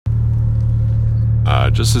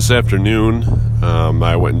Just this afternoon,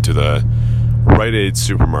 I went into the Rite Aid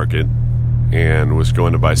supermarket and was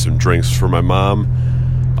going to buy some drinks for my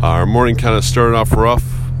mom. Our morning kind of started off rough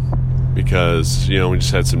because, we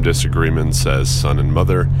just had some disagreements as son and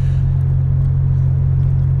mother.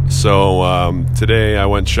 So today I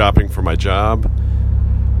went shopping for my job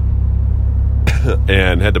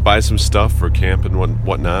and had to buy some stuff for camp and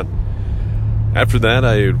whatnot. After that,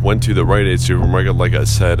 I went to the Rite Aid supermarket, like I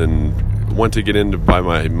said, and went to get in to buy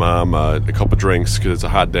my mom a couple drinks because it's a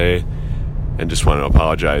hot day, and just wanted to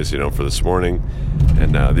apologize, for this morning.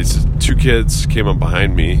 And these two kids came up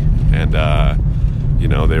behind me, and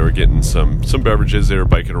they were getting some beverages. They were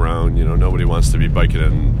biking around. Nobody wants to be biking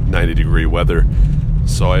in 90-degree weather.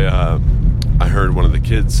 So I heard one of the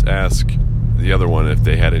kids ask the other one if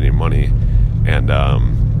they had any money, and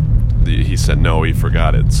he said no, he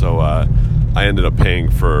forgot it. So I ended up paying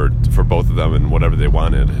for both of them and whatever they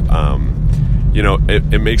wanted.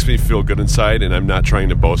 It makes me feel good inside, and I'm not trying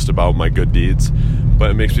to boast about my good deeds, but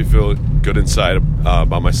it makes me feel good inside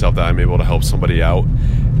about myself that I'm able to help somebody out,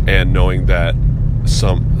 and knowing that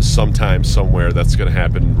sometime, somewhere, that's going to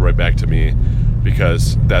happen right back to me,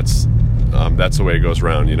 because that's the way it goes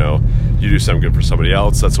around. You do something good for somebody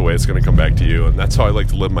else, that's the way it's going to come back to you. And that's how I like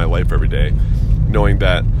to live my life every day, knowing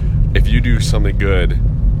that if you do something good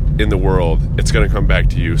in the world, it's going to come back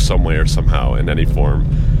to you some way or somehow, in any form,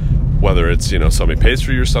 whether it's somebody pays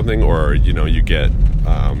for you or something, or you get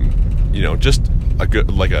just a good,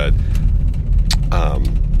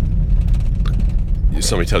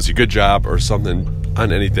 somebody tells you good job or something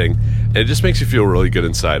on anything, and it just makes you feel really good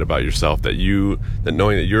inside about yourself, that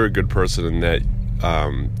knowing that you're a good person, and that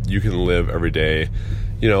you can live every day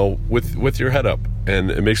with your head up, and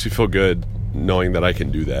it makes me feel good knowing that I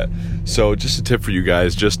can do that. So just a tip for you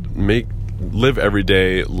guys, just live every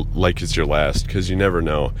day like it's your last, because you never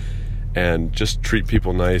know. And just treat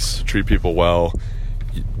people nice, treat people well.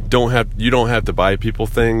 You don't have to buy people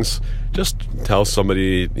things. Just tell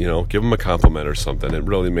somebody, give them a compliment or something. It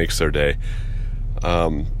really makes their day.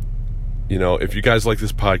 If you guys like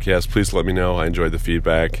this podcast, please let me know. I enjoyed the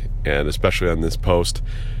feedback, and especially on this post,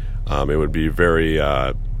 it would be very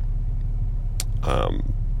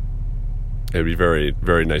very,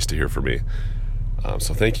 very nice to hear from me.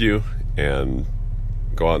 So thank you, and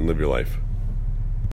go out and live your life.